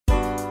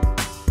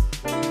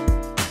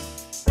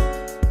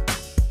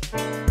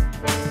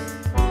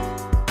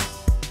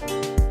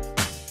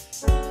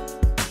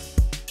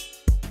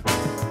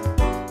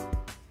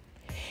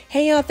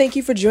y'all, thank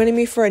you for joining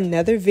me for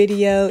another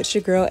video. It's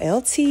your girl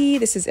LT.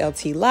 This is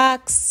LT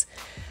Locks.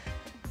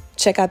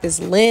 Check out this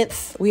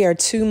length. We are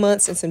 2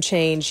 months and some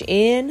change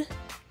in.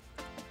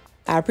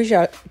 I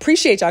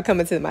appreciate y'all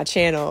coming to my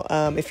channel.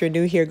 If you're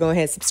new here, go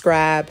ahead and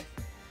subscribe,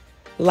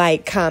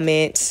 like,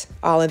 comment,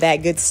 all of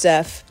that good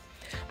stuff.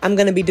 I'm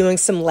going to be doing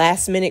some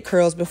last minute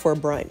curls before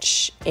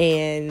brunch,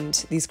 and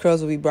these curls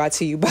will be brought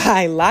to you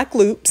by Loc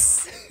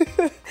Loops.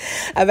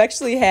 I've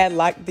actually had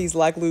these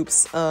Loc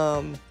Loops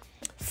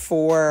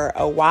for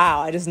a while.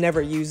 I just never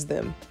used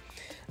them.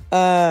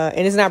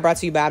 And it's not brought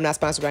to you by, I'm not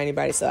sponsored by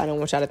anybody, so I don't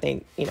want y'all to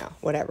think,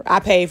 whatever. I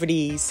pay for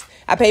these.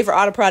 I pay for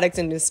all the products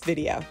in this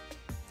video.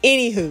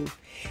 Anywho,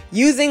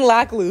 using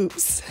Loc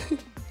Loops.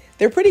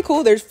 They're pretty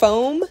cool. There's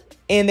foam,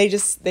 and they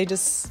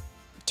just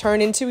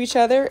turn into each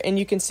other, and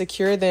you can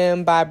secure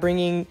them by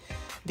bringing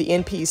the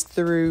end piece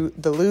through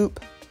the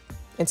loop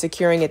and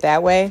securing it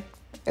that way.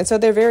 And so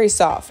they're very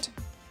soft,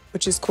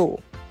 which is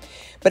cool.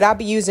 But I'll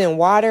be using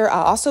water.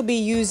 I'll also be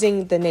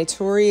using the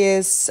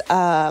Naetorious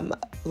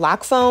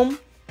Loc foam,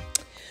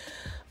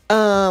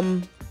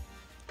 and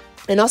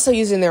also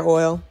using their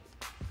oil.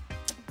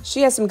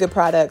 She has some good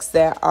products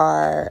that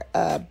are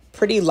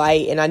pretty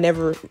light, and I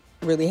never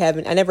have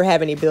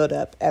any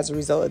buildup as a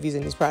result of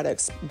using these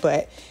products,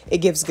 but it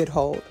gives good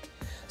hold.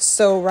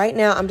 So right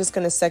now I'm just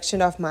going to section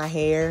off my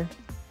hair.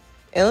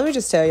 And let me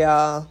just tell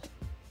y'all,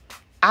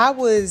 I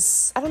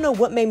don't know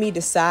what made me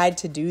decide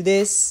to do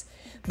this,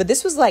 but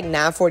this was like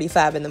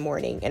 9:45 in the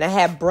morning, and I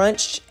had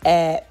brunch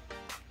at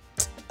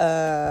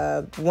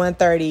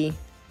 1:30,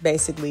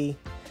 basically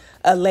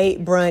a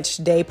late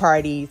brunch day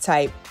party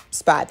type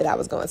spot that I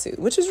was going to,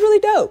 which was really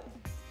dope.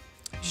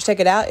 You should check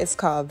it out. It's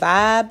called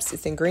Vibes.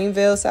 It's in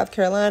Greenville, South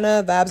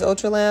Carolina. Vibes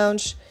Ultra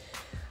Lounge.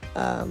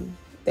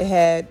 They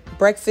had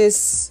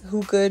breakfast,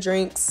 hookah,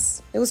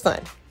 drinks. It was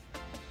fun.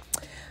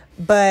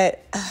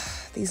 But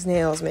these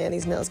nails, man,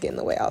 these nails get in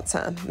the way all the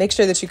time. Make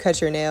sure that you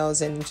cut your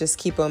nails and just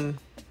keep them.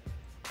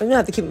 You don't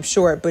have to keep them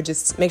short, but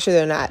just make sure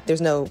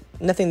there's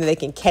nothing that they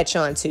can catch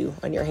on to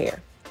on your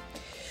hair.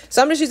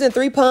 So I'm just using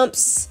 3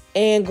 pumps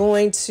and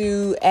going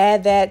to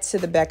add that to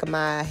the back of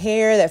my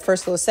hair, that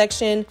first little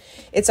section.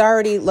 It's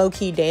already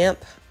low-key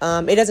damp.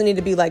 It doesn't need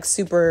to be like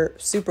super,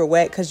 super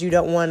wet, because you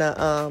don't want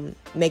to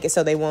make it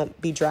so they won't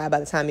be dry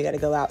by the time you got to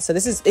go out. So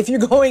this is, if you're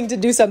going to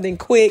do something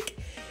quick,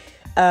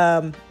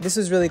 this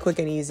was really quick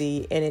and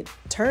easy. And it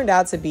turned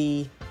out to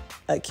be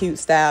a cute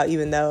style,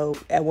 even though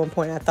at one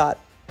point I thought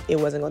it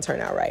wasn't going to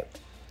turn out right.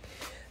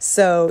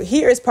 So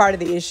here is part of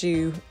the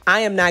issue.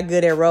 I am not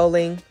good at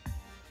rolling.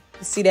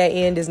 See, that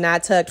end is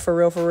not tucked for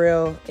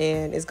real,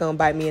 and it's gonna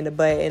bite me in the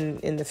butt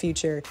in the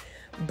future.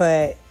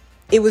 But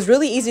it was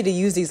really easy to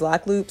use these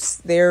Loc Loops.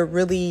 They're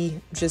really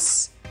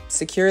just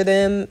secure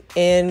them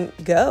and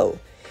go.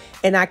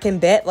 And I can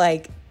bet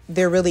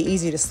they're really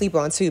easy to sleep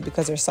on too,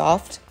 because they're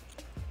soft.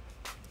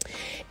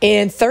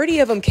 And 30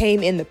 of them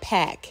came in the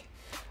pack,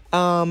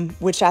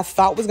 which I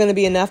thought was gonna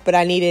be enough, but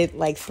I needed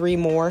 3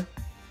 more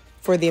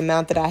for the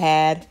amount that I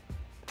had.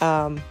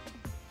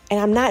 And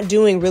I'm not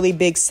doing really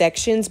big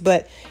sections,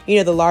 but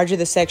the larger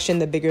the section,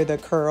 the bigger the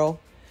curl.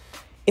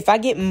 If I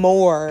get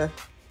more,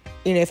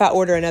 if I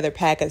order another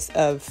pack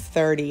of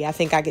 30, I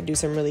think I could do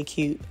some really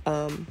cute,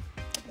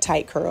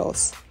 tight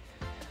curls.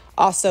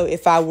 Also,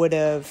 if I would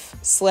have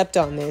slept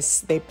on this,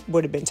 they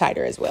would have been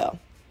tighter as well.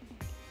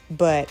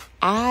 But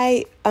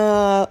I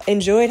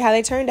enjoyed how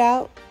they turned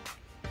out.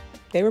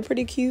 They were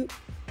pretty cute.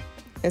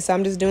 And so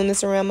I'm just doing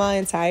this around my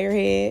entire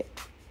head.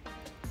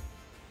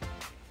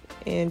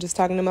 And just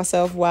talking to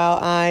myself while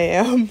I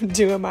am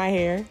doing my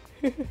hair.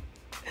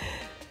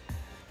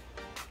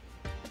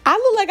 I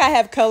look like I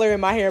have color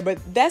in my hair, but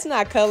that's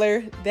not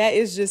color. That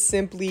is just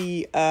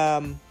simply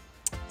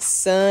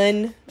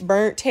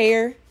sun-burnt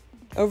hair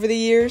over the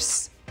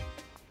years.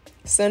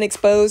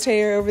 Sun-exposed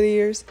hair over the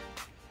years.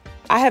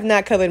 I have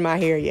not colored my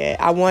hair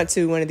yet. I want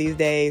to one of these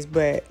days,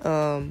 but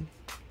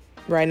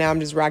right now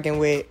I'm just rocking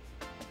with,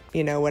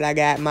 what I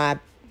got, my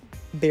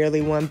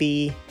barely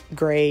 1B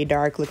gray,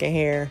 dark-looking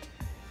hair.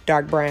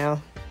 Dark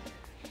brown.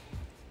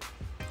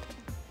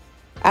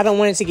 I don't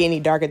want it to get any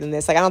darker than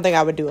this. I don't think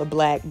I would do a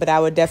black, but I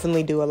would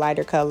definitely do a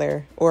lighter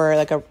color, or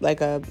like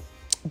a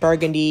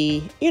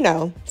burgundy,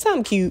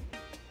 something cute.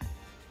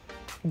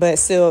 But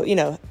still,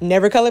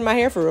 never colored my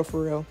hair for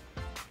real.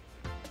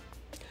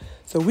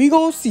 So we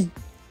gonna see.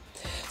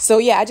 So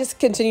yeah, I just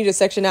continue to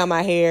section out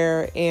my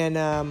hair,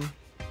 and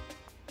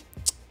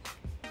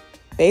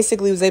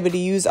basically was able to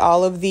use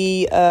all of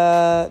the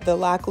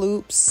Loc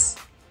Loops.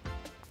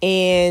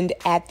 And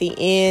at the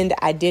end,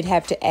 I did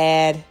have to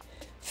add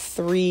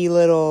 3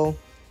 little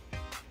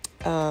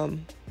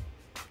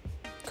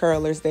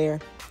curlers there.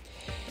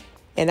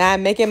 And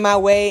I'm making my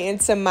way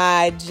into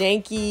my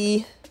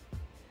janky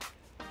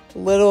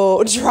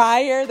little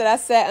dryer that I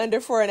sat under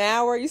for an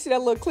hour. You see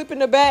that little clip in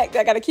the back that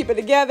I got to keep it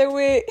together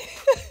with?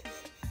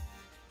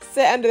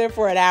 Sat under there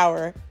for an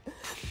hour.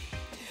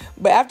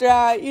 But after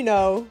I,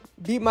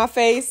 beat my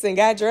face and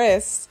got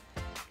dressed,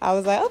 I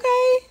was like,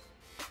 okay.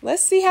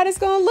 Let's see how this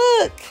gonna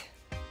look.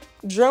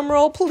 Drum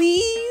roll,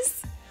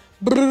 please.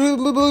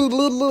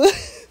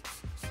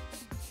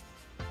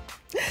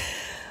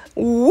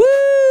 Woo!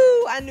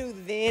 I knew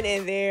then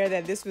and there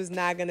that this was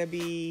not going to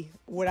be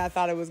what I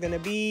thought it was going to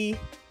be.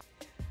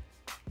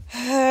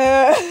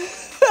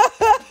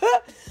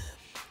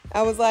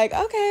 I was like,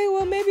 okay,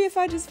 well, maybe if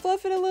I just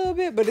fluff it a little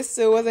bit, but it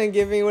still wasn't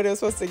giving what it was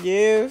supposed to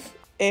give.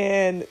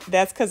 And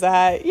that's because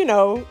I,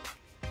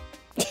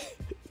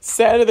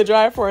 sat in the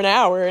dryer for an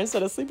hour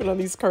instead of sleeping on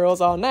these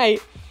curls all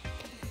night.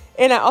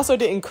 And I also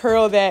didn't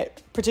curl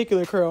that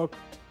particular curl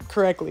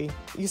correctly.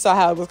 You saw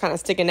how it was kind of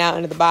sticking out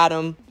into the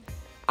bottom.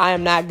 I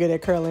am not good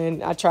at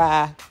curling. I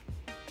try.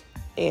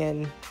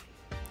 And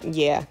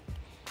yeah.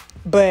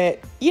 But,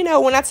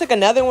 when I took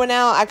another one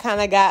out, I kind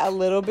of got a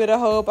little bit of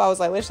hope. I was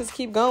like, let's just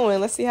keep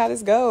going. Let's see how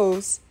this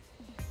goes.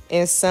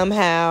 And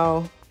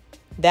somehow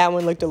that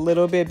one looked a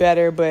little bit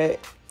better, but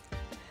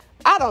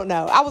I don't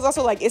know. I was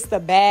also like, it's the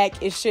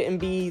back. It shouldn't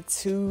be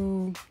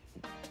too,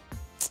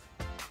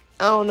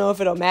 I don't know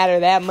if it'll matter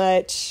that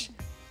much.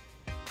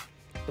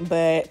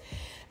 But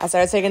I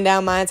started taking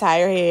down my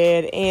entire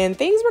head and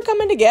things were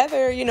coming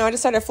together. I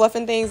just started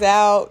fluffing things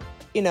out,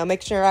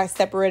 making sure I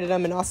separated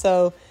them and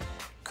also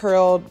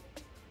curled,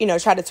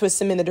 tried to twist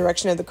them in the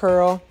direction of the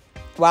curl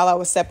while I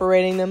was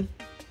separating them.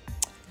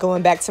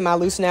 Going back to my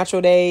loose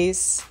natural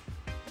days.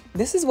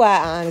 This is why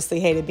I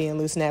honestly hated being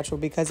loose natural,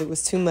 because it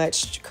was too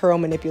much curl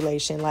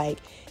manipulation. Like,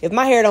 if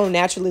my hair don't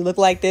naturally look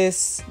like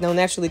this, don't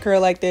naturally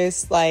curl like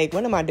this, like,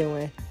 what am I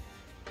doing?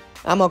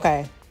 I'm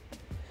okay.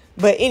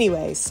 But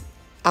anyways,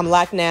 I'm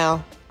locked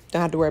now.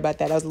 Don't have to worry about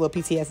that. That was a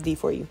little PTSD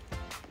for you.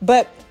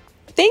 But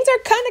things are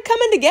kind of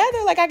coming together.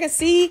 Like, I can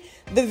see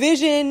the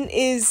vision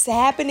is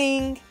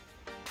happening,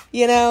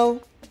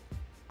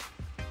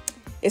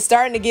 It's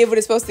starting to give what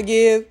it's supposed to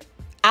give.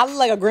 I look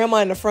like a grandma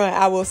in the front,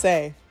 I will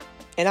say.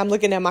 And I'm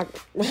looking at my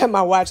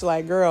watch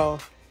like, girl,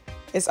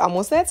 it's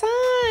almost that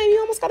time. You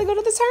almost got to go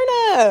to the turn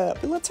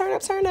up. The little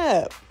turn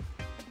up.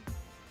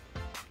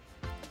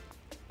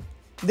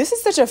 This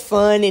is such a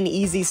fun and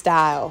easy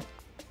style.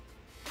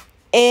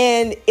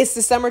 And it's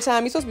the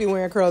summertime. You're supposed to be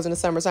wearing curls in the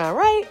summertime,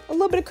 right? A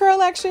little bit of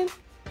curl action.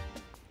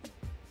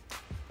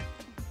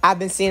 I've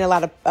been seeing a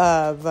lot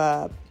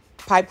of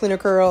pipe cleaner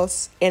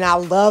curls, and I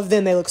love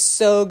them. They look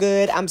so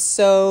good. I'm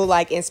so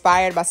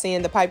inspired by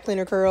seeing the pipe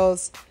cleaner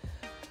curls.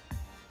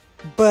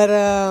 But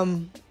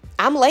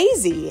I'm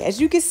lazy, as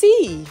you can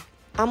see.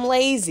 I'm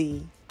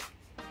lazy.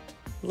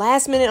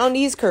 Last minute on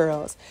these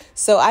curls.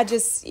 So I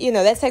just,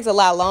 that takes a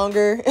lot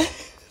longer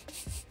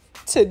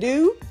to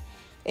do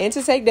and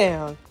to take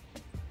down.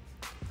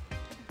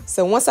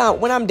 So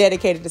when I'm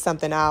dedicated to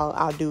something,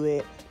 I'll do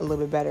it a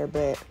little bit better.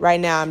 But right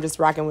now I'm just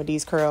rocking with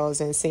these curls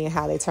and seeing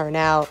how they turn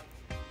out.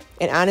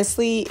 And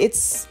honestly,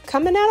 it's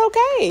coming out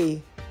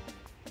okay.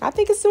 I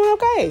think it's doing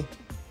okay.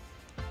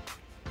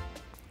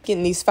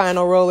 Getting these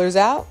final rollers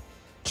out.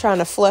 Trying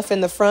to fluff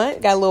in the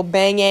front. Got a little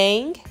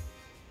bang-yang.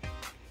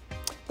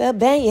 The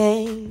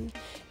bang-yang.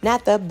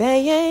 Not the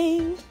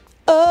bang-yang.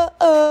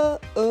 Oh.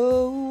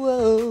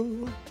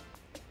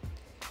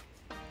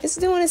 It's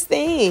doing its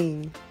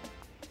thing.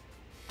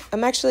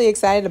 I'm actually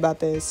excited about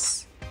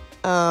this.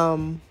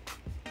 And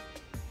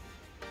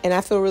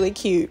I feel really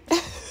cute.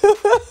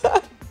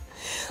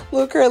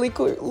 little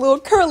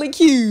curly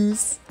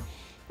cues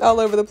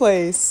all over the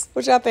place.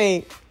 What y'all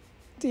think?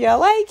 Do y'all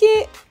like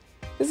it?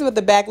 This is what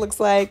the back looks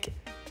like.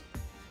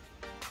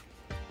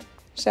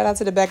 Shout out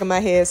to the back of my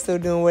head, still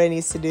doing what it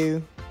needs to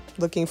do.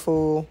 Looking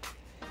full.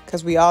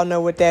 Because we all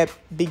know what that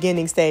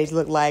beginning stage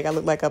looked like. I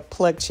looked like a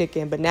plucked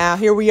chicken. But now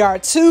here we are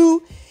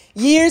 2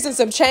 years and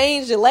some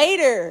change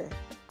later.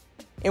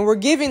 And we're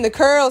giving the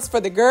curls for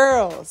the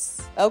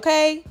girls.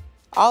 Okay?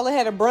 All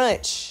ahead of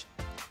brunch.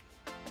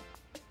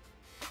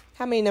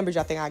 How many numbers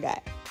y'all think I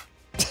got?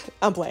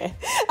 I'm playing.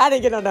 I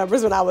didn't get no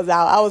numbers when I was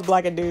out. I was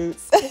blocking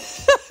dudes.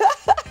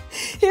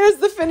 Here's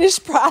the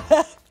finished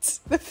product.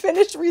 The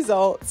finished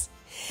results.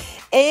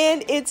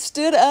 And it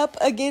stood up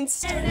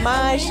against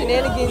my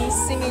shenanigans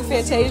singing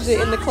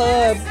Fantasia in the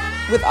club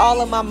with all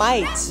of my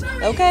might.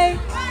 Okay?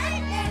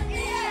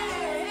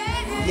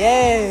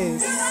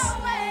 Yes.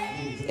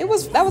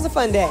 That was a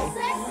fun day.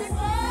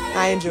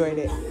 I enjoyed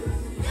it.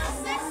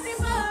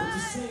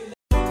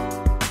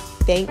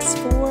 Thanks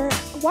for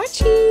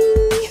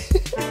watching.